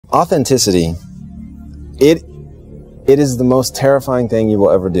Authenticity, it is the most terrifying thing you will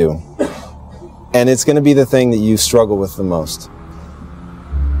ever do. And it's going to be the thing that you struggle with the most.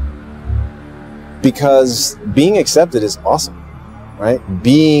 Because being accepted is awesome, right?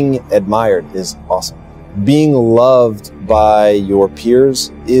 Being admired is awesome. Being loved by your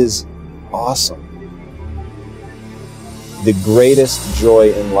peers is awesome. The greatest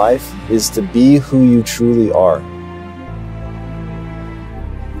joy in life is to be who you truly are.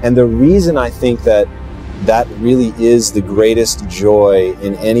 And the reason I think that really is the greatest joy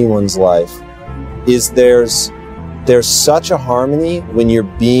in anyone's life is there's such a harmony when you're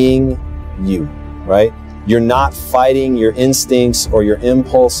being you, right? You're not fighting your instincts or your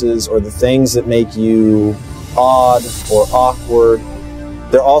impulses or the things that make you odd or awkward.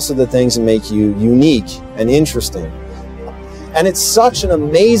 They're also the things that make you unique and interesting. And it's such an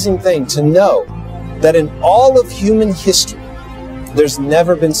amazing thing to know that in all of human history, there's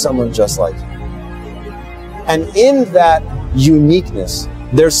never been someone just like you. And in that uniqueness,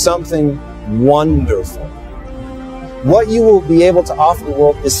 there's something wonderful. What you will be able to offer the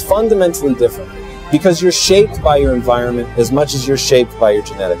world is fundamentally different because you're shaped by your environment as much as you're shaped by your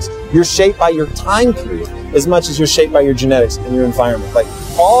genetics. You're shaped by your time period as much as you're shaped by your genetics and your environment. Like,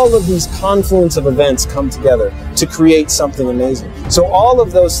 all of these confluence of events come together to create something amazing. So all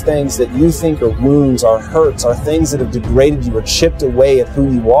of those things that you think are wounds, are hurts, are things that have degraded you or chipped away at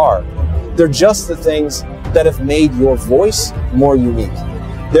who you are, they're just the things that have made your voice more unique.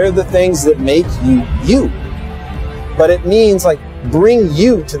 They're the things that make you you. But it means, like, bring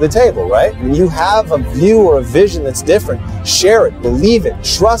you to the table, right? When you have a view or a vision that's different, share it, believe it,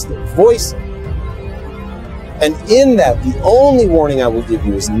 trust it, voice it. And in that, the only warning I will give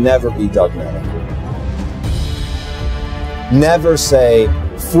you is never be dogmatic. Never say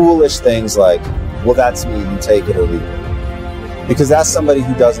foolish things like, well, that's me, you take it or leave it. Because that's somebody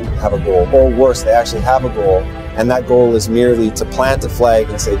who doesn't have a goal. Or worse, they actually have a goal, and that goal is merely to plant a flag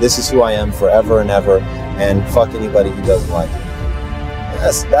and say, this is who I am forever and ever, and fuck anybody who doesn't like it.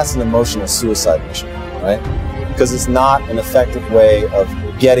 That's an emotional suicide mission, right? Because it's not an effective way of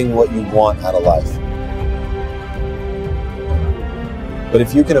getting what you want out of life. But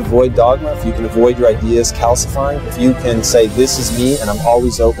if you can avoid dogma, if you can avoid your ideas calcifying, if you can say, this is me, and I'm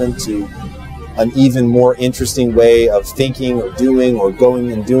always open to an even more interesting way of thinking or doing or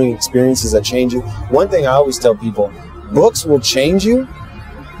going and doing experiences that change you. One thing I always tell people, books will change you,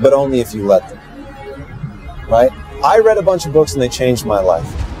 but only if you let them, right? I read a bunch of books and they changed my life.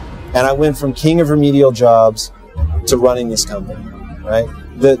 And I went from king of remedial jobs to running this company, right?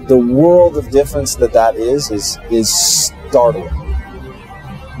 The world of difference that is startling.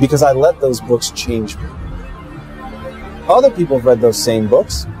 Because I let those books change me. Other people have read those same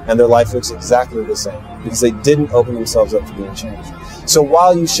books and their life looks exactly the same because they didn't open themselves up to being changed. So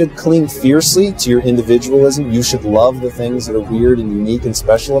while you should cling fiercely to your individualism, you should love the things that are weird and unique and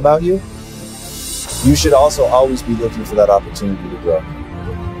special about you, you should also always be looking for that opportunity to grow.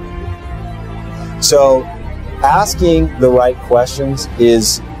 So asking the right questions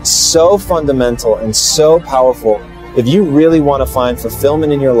is so fundamental and so powerful. If you really want to find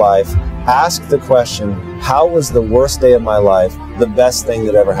fulfillment in your life, ask the question, how was the worst day of my life the best thing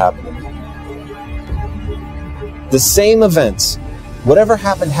that ever happened to me? The same events, whatever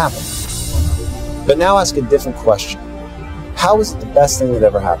happened, happened. But now ask a different question. How was it the best thing that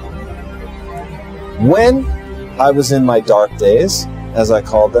ever happened to me? When I was in my dark days, as I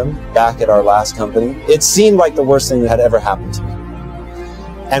called them, back at our last company, it seemed like the worst thing that had ever happened to me.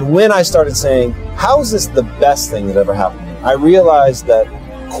 And when I started saying, how is this the best thing that ever happened to me? I realized that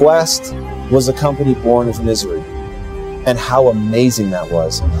Quest was a company born of misery. And how amazing that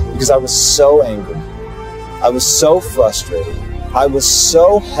was. Because I was so angry. I was so frustrated. I was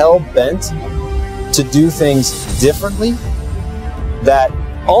so hell-bent to do things differently that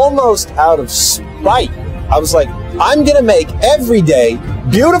almost out of spite, I was like, I'm going to make every day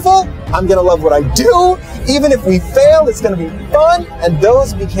beautiful. I'm going to love what I do. Even if we fail, it's going to be fun. And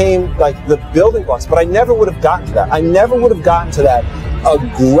those became like the building blocks. But I never would have gotten to that. I never would have gotten to that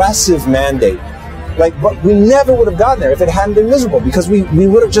aggressive mandate. But we never would have gotten there if it hadn't been miserable, because we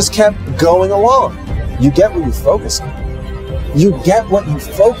would have just kept going along. You get what you focus on. You get what you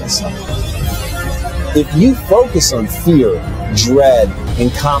focus on. If you focus on fear, dread,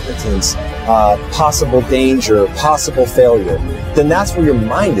 incompetence, possible danger, possible failure, then that's where your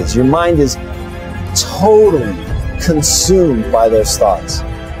mind is. Your mind is totally consumed by those thoughts.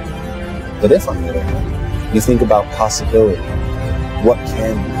 But if, on the other hand, you think about possibility, what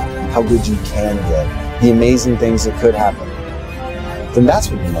can be, how good you can get, the amazing things that could happen, then that's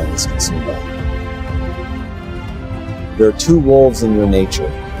what your mind is consumed by. There are two wolves in your nature.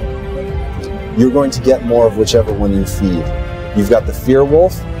 you're going to get more of whichever one you feed. You've got the fear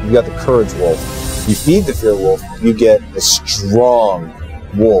wolf, you've got the courage wolf. You feed the fear wolf, you get a strong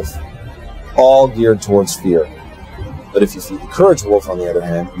wolf, all geared towards fear. But if you feed the courage wolf, on the other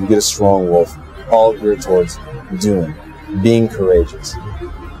hand, you get a strong wolf, all geared towards doing, being courageous.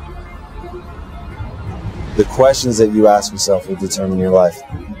 The questions that you ask yourself will determine your life.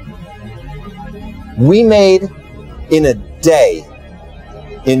 We made, in a day,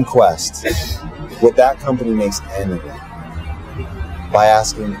 in Quest, what that company makes annually, by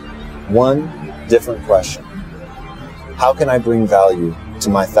asking one different question. How can I bring value to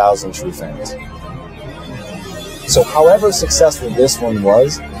my 1,000 true fans? So however successful this one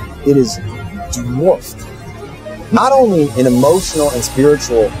was, it is dwarfed. Not only in emotional and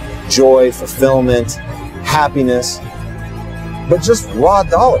spiritual joy, fulfillment, happiness, but just raw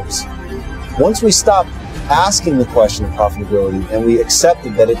dollars. Once we stopped asking the question of profitability and we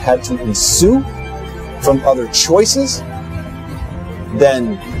accepted that it had to ensue from other choices,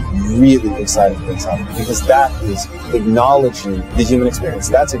 then really exciting things happen, because that is acknowledging the human experience.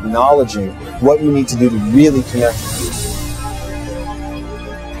 That's acknowledging what you need to do to really connect with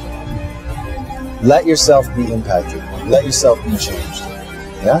you. Let yourself be impacted. Let yourself be changed.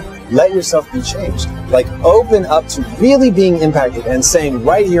 Yeah? Let yourself be changed. Like, open up to really being impacted and saying,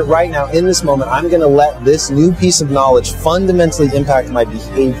 right here, right now, in this moment, I'm going to let this new piece of knowledge fundamentally impact my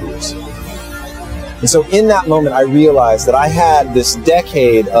behaviors. And so in that moment, I realized that I had this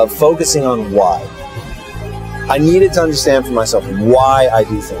decade of focusing on why. I needed to understand for myself why I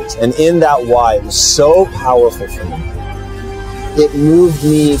do things. And in that why, it was so powerful for me. It moved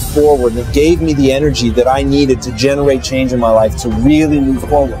me forward, and it gave me the energy that I needed to generate change in my life to really move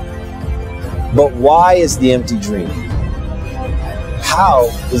forward. But why is the empty dream? How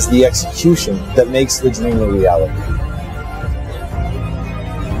is the execution that makes the dream a reality?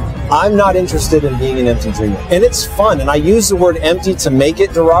 I'm not interested in being an empty dreamer. And it's fun, and I use the word empty to make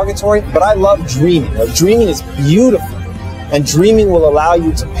it derogatory, but I love dreaming. Like, dreaming is beautiful, and dreaming will allow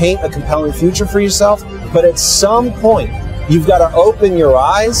you to paint a compelling future for yourself, but at some point, you've got to open your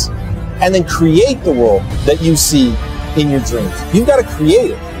eyes and then create the world that you see in your dreams. You've got to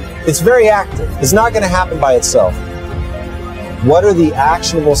create it. It's very active. It's not going to happen by itself. What are the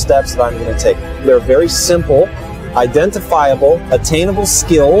actionable steps that I'm going to take? They're very simple, identifiable, attainable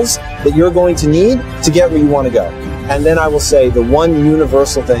skills that you're going to need to get where you want to go. And then I will say the one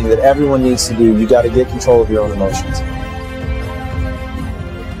universal thing that everyone needs to do, you got to get control of your own emotions.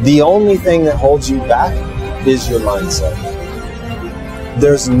 The only thing that holds you back is your mindset.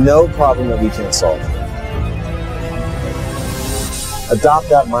 There's no problem that we can't solve. Adopt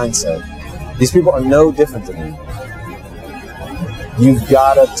that mindset. These people are no different than you. You've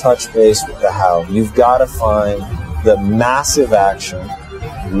got to touch base with the how. You've got to find the massive action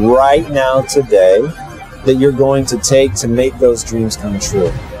right now, today, that you're going to take to make those dreams come true.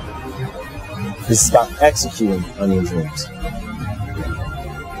 This is about executing on your dreams.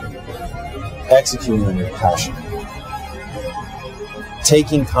 Executing on your passion.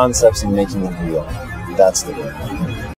 Taking concepts and making them real. That's the way.